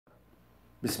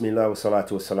Bismillah wa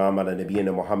salatu wa salam ala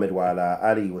nabiyyina Muhammad wa ala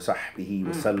alihi wa sahbihi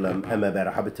wa sallam. Amma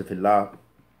ba'da, habita fillah.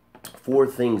 Four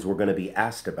things we're going to be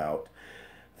asked about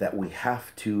that we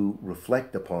have to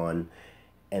reflect upon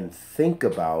and think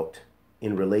about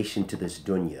in relation to this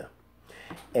dunya.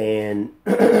 And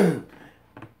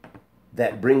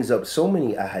that brings up so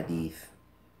many ahadith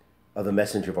of the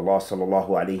Messenger of Allah sallallahu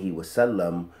alaihi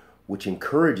wasallam, which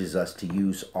encourages us to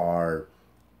use our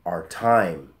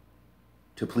time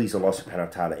to please Allah subhanahu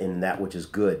wa ta'ala in that which is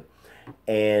good,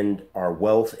 and our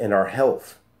wealth and our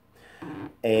health.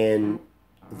 And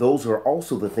those are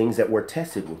also the things that we're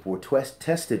tested with. We're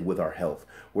tested with our health.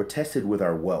 We're tested with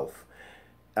our wealth.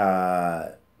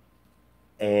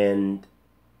 And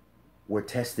we're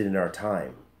tested in our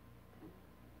time.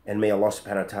 And may Allah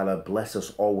subhanahu wa ta'ala bless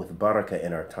us all with barakah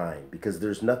in our time, because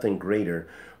there's nothing greater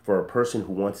for a person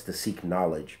who wants to seek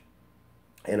knowledge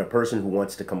and a person who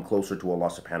wants to come closer to Allah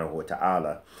subhanahu wa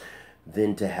ta'ala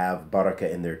than to have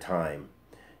barakah in their time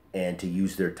and to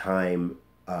use their time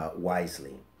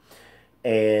wisely.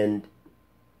 And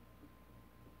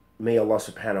may Allah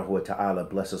subhanahu wa ta'ala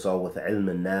bless us all with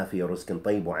ilm nafi, rizqan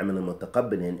tayyib, wa amalan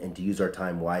mutaqabbalan, and to use our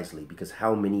time wisely, because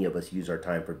how many of us use our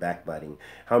time for backbiting?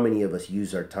 How many of us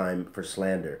use our time for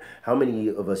slander? How many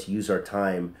of us use our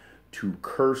time to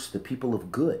curse the people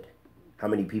of good? How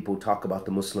many people talk about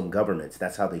the Muslim governments?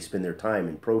 That's how they spend their time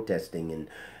in protesting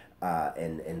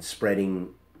and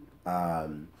spreading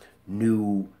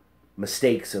new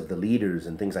mistakes of the leaders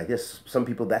and things like this. Some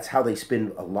people, that's how they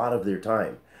spend a lot of their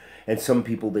time. And some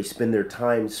people, they spend their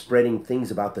time spreading things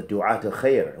about the du'at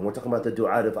al-khair. And we're talking about the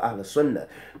du'at of Ahl Sunnah,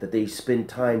 that they spend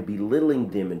time belittling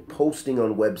them and posting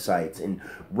on websites and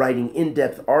writing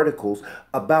in-depth articles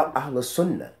about Ahl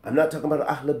Sunnah. I'm not talking about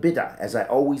Ahl Bid'ah, as I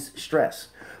always stress.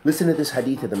 Listen to this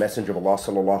hadith of the Messenger of Allah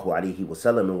sallallahu alaihi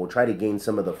wasallam, and we'll try to gain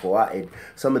some of the fawaid,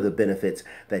 some of the benefits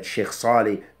that Sheikh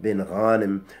Salih bin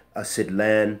Ghanim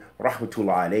As-Sidlan,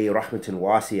 rahmatullah alayhi, rahmatun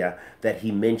wasiya, that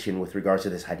he mentioned with regards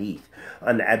to this hadith.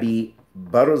 An Abi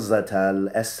Barzat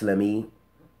al-Aslami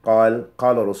قال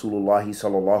رسول الله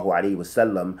صلى الله عليه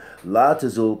وسلم لا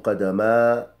تزول قدم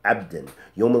عبد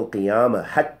يوم القيامة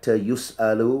حتى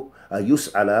يسأل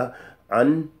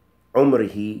عن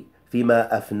عمره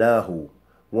فيما أفناه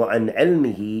وعن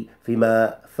علمه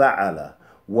فيما فعل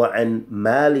وعن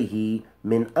ماله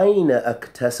من أين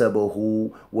اكتسبه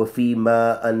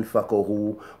وفيما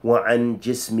أنفقه وعن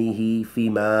جسمه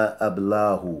فيما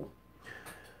أبلاه.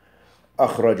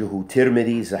 أخرجه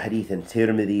ترمذي, is a hadith in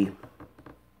Tirmidhi,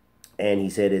 and he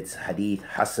said it's hadith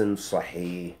Hasan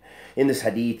Sahih. In this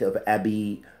hadith of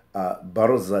Abi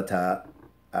Barzata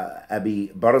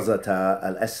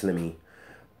al-Aslami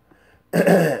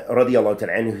radiyallahu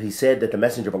ta'ala anhu, he said that the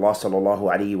Messenger of Allah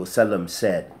sallallahu alaihi wasallam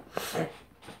said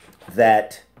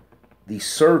that the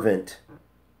servant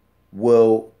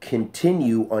will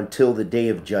continue until the day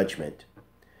of judgment,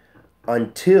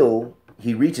 until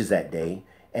he reaches that day,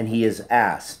 and he is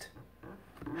asked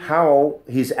about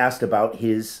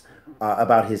his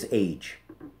age,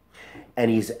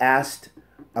 and he's asked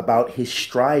about his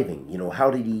striving. You know,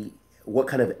 what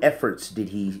kind of efforts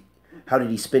how did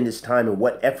he spend his time, and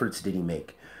what efforts did he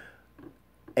make?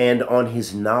 And on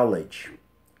his knowledge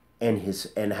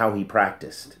and how he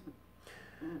practiced,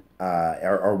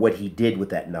 or what he did with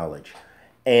that knowledge,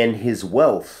 and his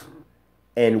wealth,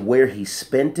 and where he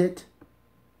spent it,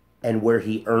 and where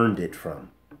he earned it from,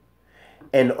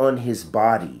 and on his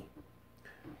body,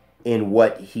 in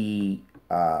what he,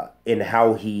 in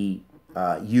how he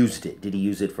used it. Did he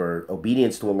use it for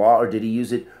obedience to Allah, or did he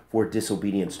use it for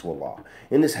disobedience to Allah?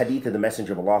 In this hadith of the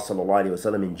Messenger of Allah sallallahu alaihi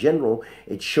wasallam, in general,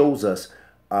 it shows us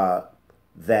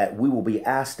that we will be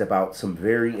asked about some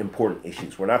very important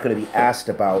issues. We're not going to be asked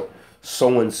about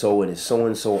so-and-so and is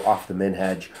so-and-so off the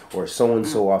minhaj, or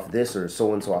so-and-so off this, or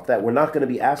so-and-so off that. We're not going to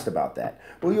be asked about that.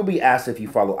 Well, you'll be asked if you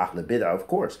follow Ahl Bid'ah, of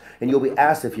course. And you'll be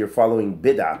asked if you're following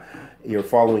Bid'ah, you're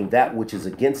following that which is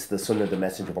against the Sunnah of the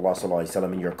Messenger of Allah sallallahu alaihi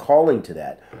wasallam, and you're calling to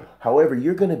that. However,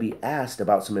 you're going to be asked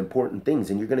about some important things,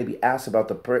 and you're going to be asked about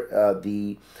the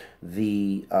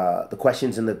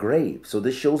questions in the grave. So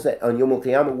this shows that on Yawm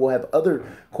al-Qiyamah we'll have other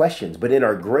questions, but in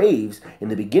our graves, in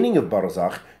the beginning of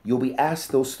Barzakh, you'll be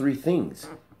asked those three things: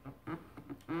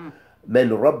 Man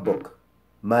Rabbuk,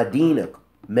 Ma Dinak,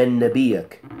 Man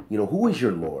Nabiyak. You know, who is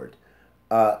your Lord?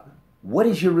 What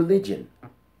is your religion?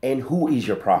 And who is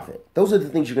your prophet? Those are the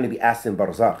things you're going to be asked in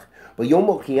Barzakh. But Yawm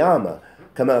al-Qiyamah,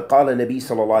 kama qala Nabi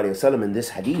sallallahu alayhi wa sallam, in this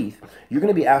hadith, you're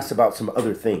going to be asked about some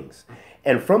other things.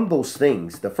 And from those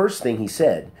things, the first thing he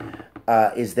said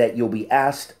is that you'll be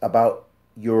asked about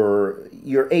your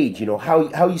age, you know,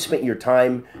 how you spent your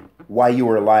time while you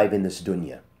were alive in this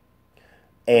dunya,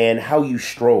 and how you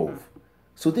strove.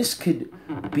 So this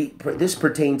this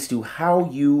pertains to how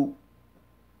you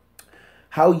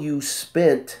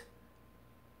spent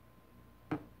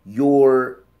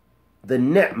the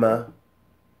ni'mah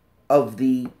of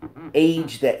the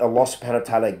age that Allah subhanahu wa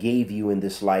ta'ala gave you in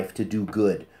this life to do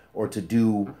good, or to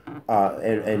do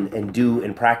and do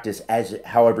and practice as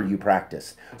however you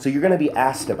practice. So you're going to be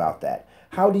asked about that.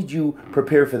 How did you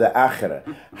prepare for the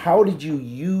akhirah? How did you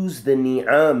use the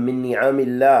ni'am min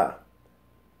ni'amillah?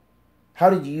 How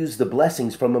did you use the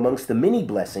blessings from amongst the many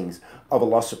blessings of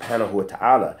Allah subhanahu wa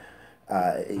ta'ala?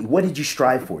 What did you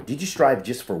strive for? Did you strive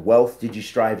just for wealth? Did you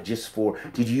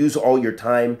use all your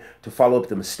time to follow up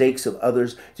the mistakes of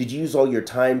others? Did you use all your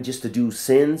time just to do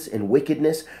sins and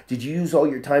wickedness? Did you use all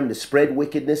your time to spread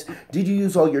wickedness? Did you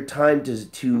use all your time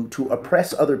to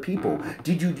oppress other people?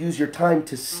 Did you use your time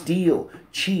to steal,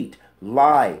 cheat,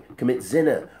 lie, commit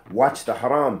zina, watch the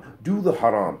haram, do the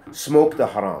haram, smoke the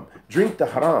haram, drink the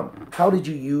haram? How did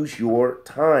you use your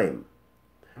time?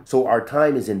 So our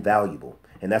time is invaluable.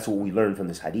 And that's what we learn from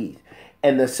this hadith.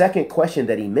 And the second question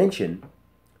that he mentioned,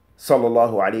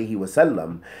 sallallahu alayhi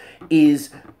wasallam, is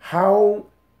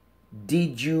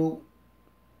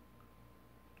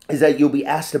that you'll be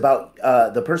asked about,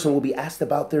 the person will be asked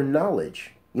about their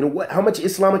knowledge. You know, how much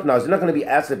Islamic knowledge? They're not going to be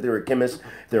asked if they're a chemist,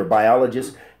 if they're a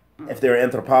biologist, if they're an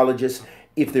anthropologist,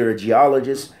 if they're a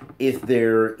geologist, if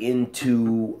they're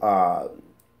into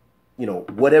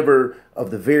whatever of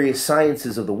the various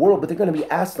sciences of the world, but they're going to be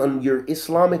asked on your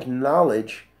Islamic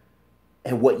knowledge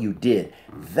and what you did.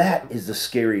 That is the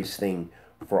scariest thing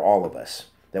for all of us,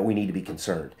 that we need to be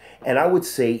concerned. And I would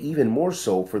say even more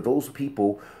so for those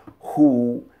people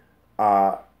who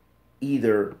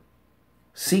either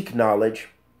seek knowledge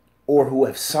or who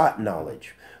have sought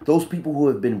knowledge. Those people who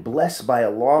have been blessed by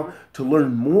Allah to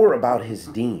learn more about His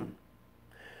deen.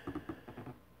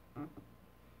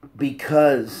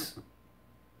 Because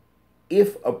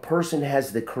if a person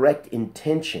has the correct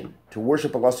intention to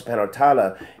worship Allah subhanahu wa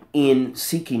ta'ala in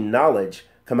seeking knowledge,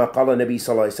 كما قال النبي صلى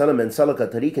الله عليه وسلم من سلك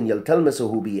طريقا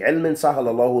يلتمسه بعلم سهل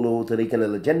الله له طريقا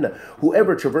إلى الجنة.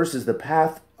 Whoever traverses the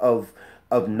path of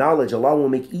knowledge, Allah will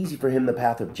make easy for him the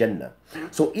path of Jannah.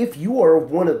 So if you are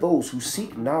one of those who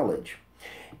seek knowledge,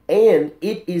 and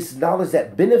it is knowledge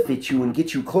that benefits you and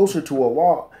gets you closer to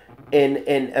Allah,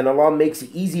 and Allah makes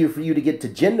it easier for you to get to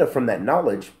Jannah from that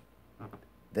knowledge,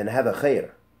 then hada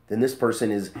khair. Then this person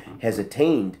has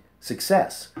attained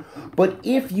success. But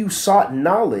if you sought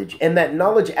knowledge and that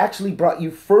knowledge actually brought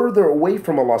you further away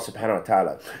from Allah subhanahu wa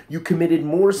ta'ala, you committed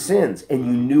more sins and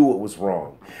you knew it was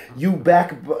wrong. You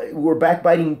were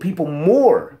backbiting people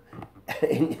more.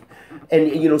 and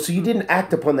so you didn't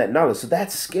act upon that knowledge. So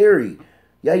that's scary.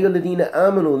 Ya ayyuhalladhina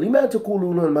amanu lima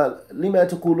taquluna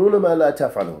ma la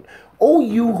taf'alun. O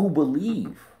you who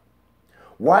believe,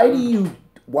 why do you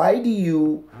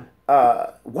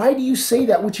say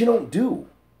that which you don't do?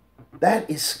 That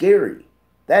is scary.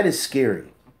 That is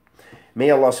scary.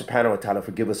 May Allah subhanahu wa ta'ala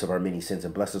forgive us of our many sins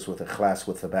and bless us with ikhlas,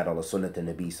 with thabat ala sunnat and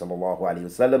Nabi sallallahu alayhi wa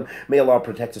sallam. May Allah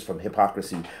protect us from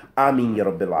hypocrisy. Ameen ya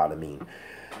Rabbil Alameen.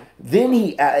 Then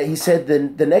he said,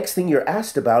 the next thing you're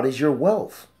asked about is your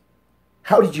wealth.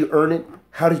 How did you earn it?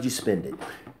 How did you spend it?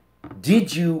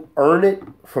 Did you earn it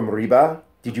from riba?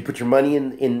 Did you put your money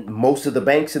in most of the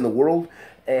banks in the world?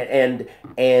 And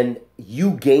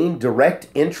you gained direct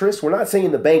interest? We're not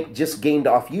saying the bank just gained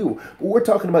off you, but we're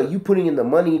talking about you putting in the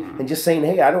money and just saying,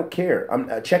 hey, I don't care.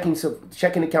 I'm checking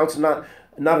accounts not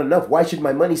enough. Why should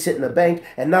my money sit in a bank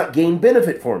and not gain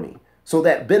benefit for me? So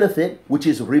that benefit, which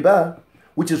is riba,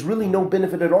 which is really no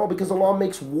benefit at all, because Allah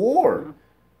makes war.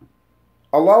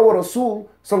 Allah wa Rasul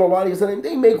sallallahu alaihi wasallam,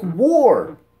 they make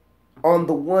war on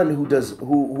the one who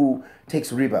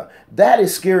takes riba. That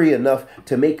is scary enough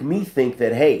to make me think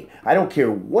that, hey, I don't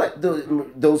care what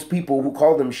those people who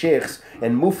call them sheikhs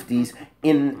and muftis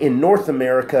in North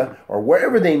America or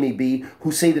wherever they may be,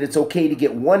 who say that it's okay to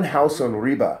get one house on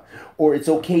riba, or it's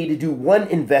okay to do one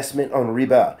investment on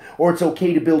riba, or it's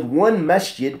okay to build one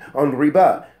masjid on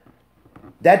riba.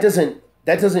 That doesn't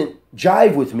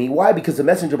jive with me. Why? Because the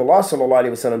Messenger of Allah sallallahu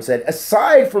alaihi wasallam said,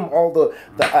 aside from all the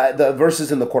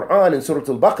verses in the Quran and Surah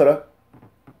Al-Baqarah,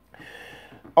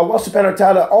 Allah subhanahu wa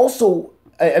ta'ala also,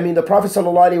 the Prophet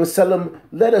sallallahu alaihi wasallam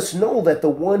let us know that the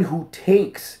one who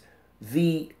takes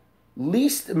the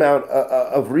least amount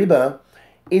of riba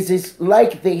is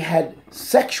like they had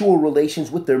sexual relations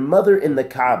with their mother in the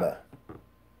Kaaba.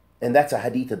 And that's a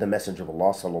hadith of the Messenger of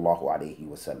Allah sallallahu alaihi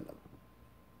wasallam.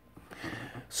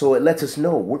 So it lets us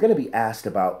know we're going to be asked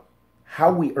about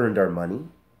how we earned our money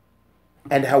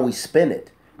and how we spent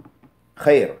it.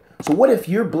 Khair. So what if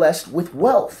you're blessed with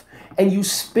wealth and you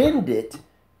spend it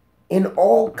in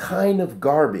all kind of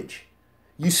garbage?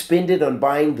 You spend it on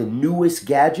buying the newest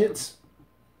gadgets.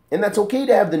 And that's okay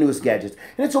to have the newest gadgets.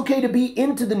 And it's okay to be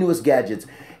into the newest gadgets,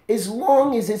 as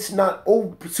long as it's not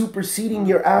superseding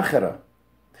your akhirah.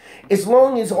 As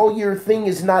long as all your thing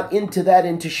is not into that,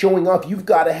 into showing off. You've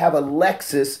got to have a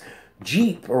Lexus,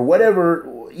 Jeep, or whatever,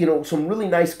 some really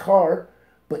nice car,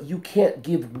 but you can't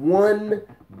give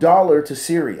 $1 to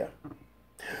Syria.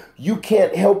 You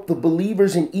can't help the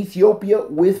believers in Ethiopia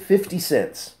with 50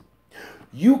 cents.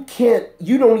 You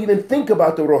don't even think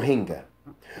about the Rohingya.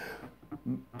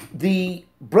 The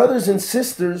brothers and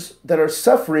sisters that are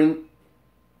suffering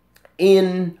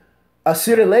in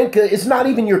Sri Lanka is not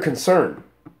even your concern.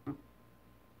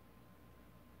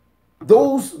 The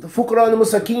Fuqara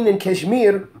al-Masakin in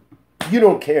Kashmir, you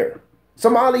don't care.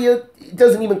 Somalia, it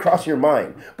doesn't even cross your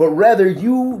mind. But rather,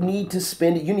 you need to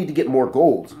spend it, you need to get more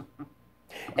gold.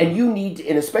 And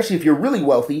and especially if you're really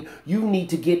wealthy, you need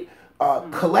to get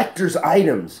collector's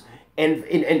items and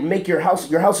make your house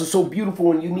is so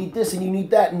beautiful, and you need this and you need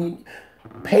that, and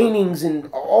paintings and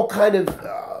all kind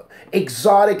of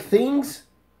exotic things.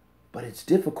 But it's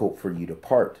difficult for you to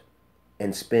part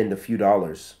and spend a few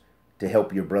dollars to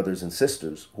help your brothers and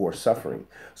sisters who are suffering.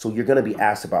 So you're going to be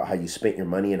asked about how you spent your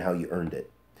money and how you earned it.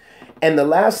 And the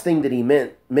last thing that he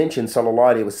mentioned,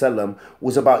 sallallahu alaihi wasallam,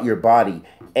 was about your body.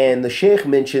 And the Sheikh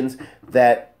mentions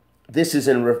that this is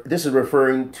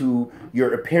referring to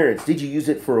your appearance. Did you use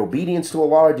it for obedience to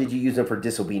Allah, or did you use it for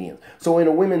disobedience? So in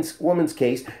a woman's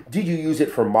case, did you use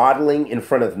it for modeling in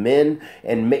front of men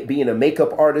and being a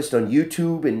makeup artist on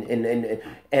YouTube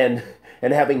and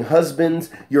having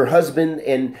your husband,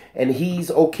 and he's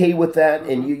okay with that,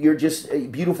 and you're just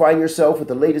beautifying yourself with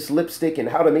the latest lipstick and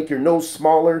how to make your nose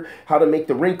smaller, how to make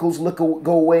the wrinkles go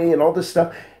away, and all this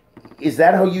stuff? Is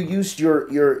that how you used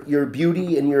your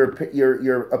beauty and your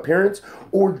appearance?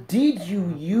 Or did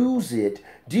you use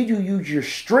your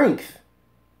strength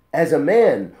as a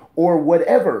man or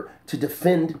whatever to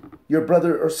defend your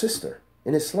brother or sister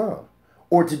in Islam?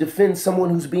 Or to defend someone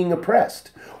who's being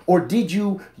oppressed? Or did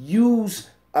you use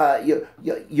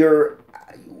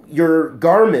your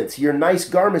garments, your nice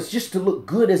garments, just to look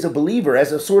good as a believer,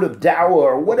 as a sort of dawah,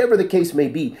 or whatever the case may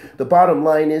be? The bottom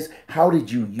line is, how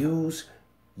did you use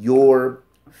your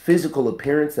physical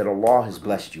appearance that Allah has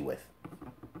blessed you with?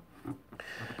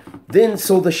 Then,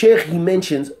 so the Shaykh, he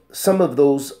mentions some of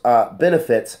those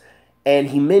benefits, and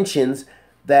he mentions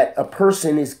that a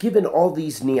person is given all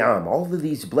these ni'am, all of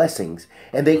these blessings,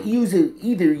 and they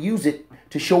either use it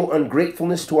to show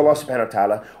ungratefulness to Allah subhanahu wa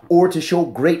ta'ala, or to show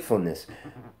gratefulness.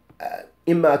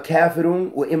 Imma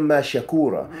kafirun wa imma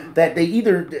shakura. That they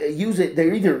either use it,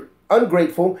 they're either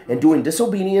ungrateful and doing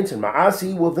disobedience and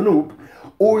ma'asi wa dhunub,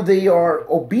 or they are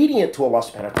obedient to Allah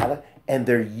subhanahu wa ta'ala, and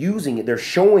they're using it, they're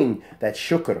showing that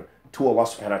shukr to Allah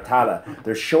subhanahu wa ta'ala.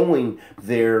 They're showing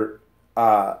their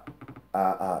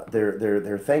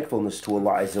thankfulness to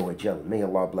Allah Azza wa Jal. May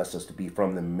Allah bless us to be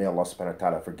from them. May Allah subhanahu wa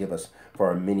ta'ala forgive us for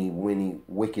our many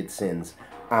wicked sins.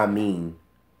 Ameen.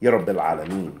 Ya Rabbil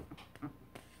Alameen.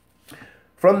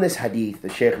 From this hadith, the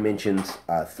Shaykh mentions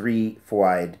 3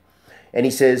 fawaid. And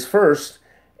he says, first,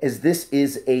 as this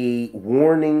is a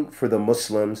warning for the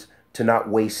Muslims to not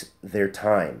waste their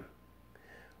time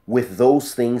with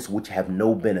those things which have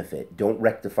no benefit. Don't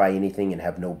rectify anything and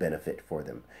have no benefit for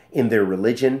them in their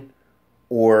religion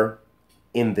or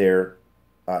in their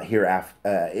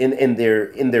in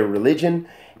their religion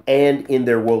and in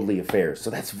their worldly affairs. So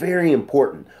that's very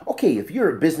important. Okay, if you're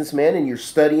a businessman and you're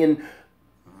studying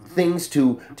things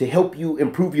to help you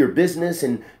improve your business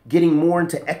and getting more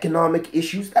into economic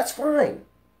issues, that's fine.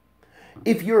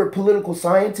 If you're a political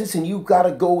scientist and you've got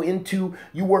to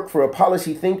you work for a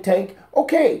policy think tank,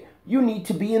 okay, you need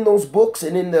to be in those books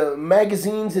and in the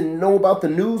magazines and know about the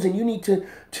news, and you need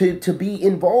to be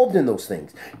involved in those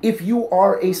things. If you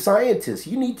are a scientist,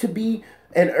 you need to be,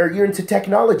 or you're into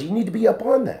technology, you need to be up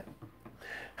on that.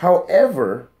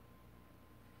 However,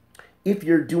 if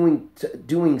you're doing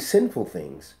sinful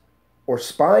things or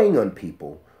spying on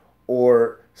people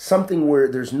or something where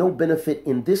there's no benefit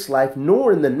in this life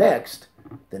nor in the next,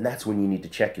 then that's when you need to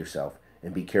check yourself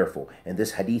and be careful. And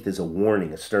this hadith is a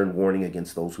warning, a stern warning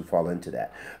against those who fall into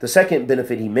that. The second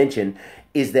benefit he mentioned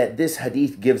is that this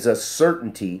hadith gives us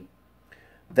certainty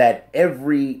that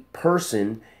every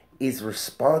person is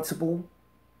responsible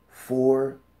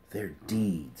for their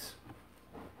deeds.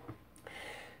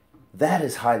 That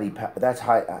is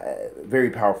very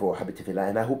powerful, Hadeeth,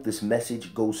 and I hope this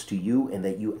message goes to you and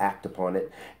that you act upon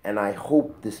it. And I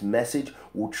hope this message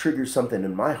will trigger something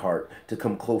in my heart to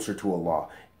come closer to Allah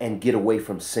and get away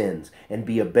from sins and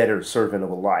be a better servant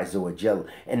of Allah Azza wa Jal,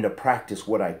 and to practice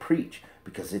what I preach,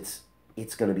 because it's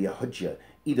going to be a hujjah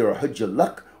either a hujjah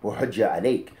lak or hujjah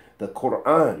alayk. The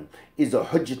Quran is a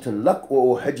hujjatun lak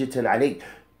or hujjatun alayk.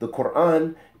 The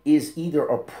Quran is either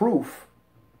a proof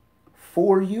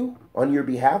for you on your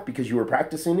behalf because you were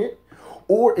practicing it,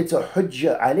 or it's a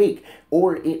hujjah alayk,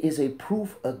 or it is a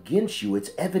proof against you. It's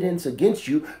evidence against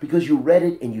you because you read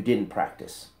it and you didn't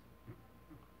practice.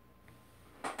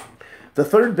 The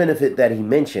third benefit that he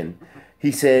mentioned,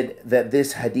 he said that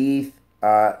this hadith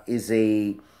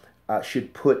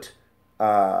should put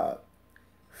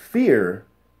fear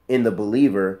in the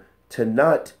believer to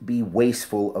not be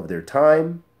wasteful of their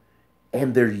time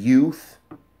and their youth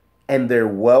and their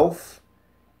wealth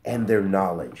and their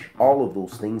knowledge. All of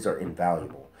those things are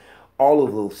invaluable. All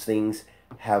of those things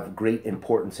have great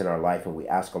importance in our life, and we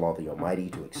ask Allah the Almighty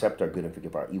to accept our good and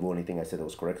forgive our evil. Anything I said that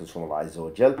was correct was from Allah Azza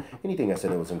wa Jal. Anything I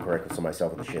said that was incorrect was from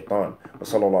myself and the shaitan. Wa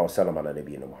sallallahu wa sallam ala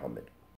nabiyyina Muhammad.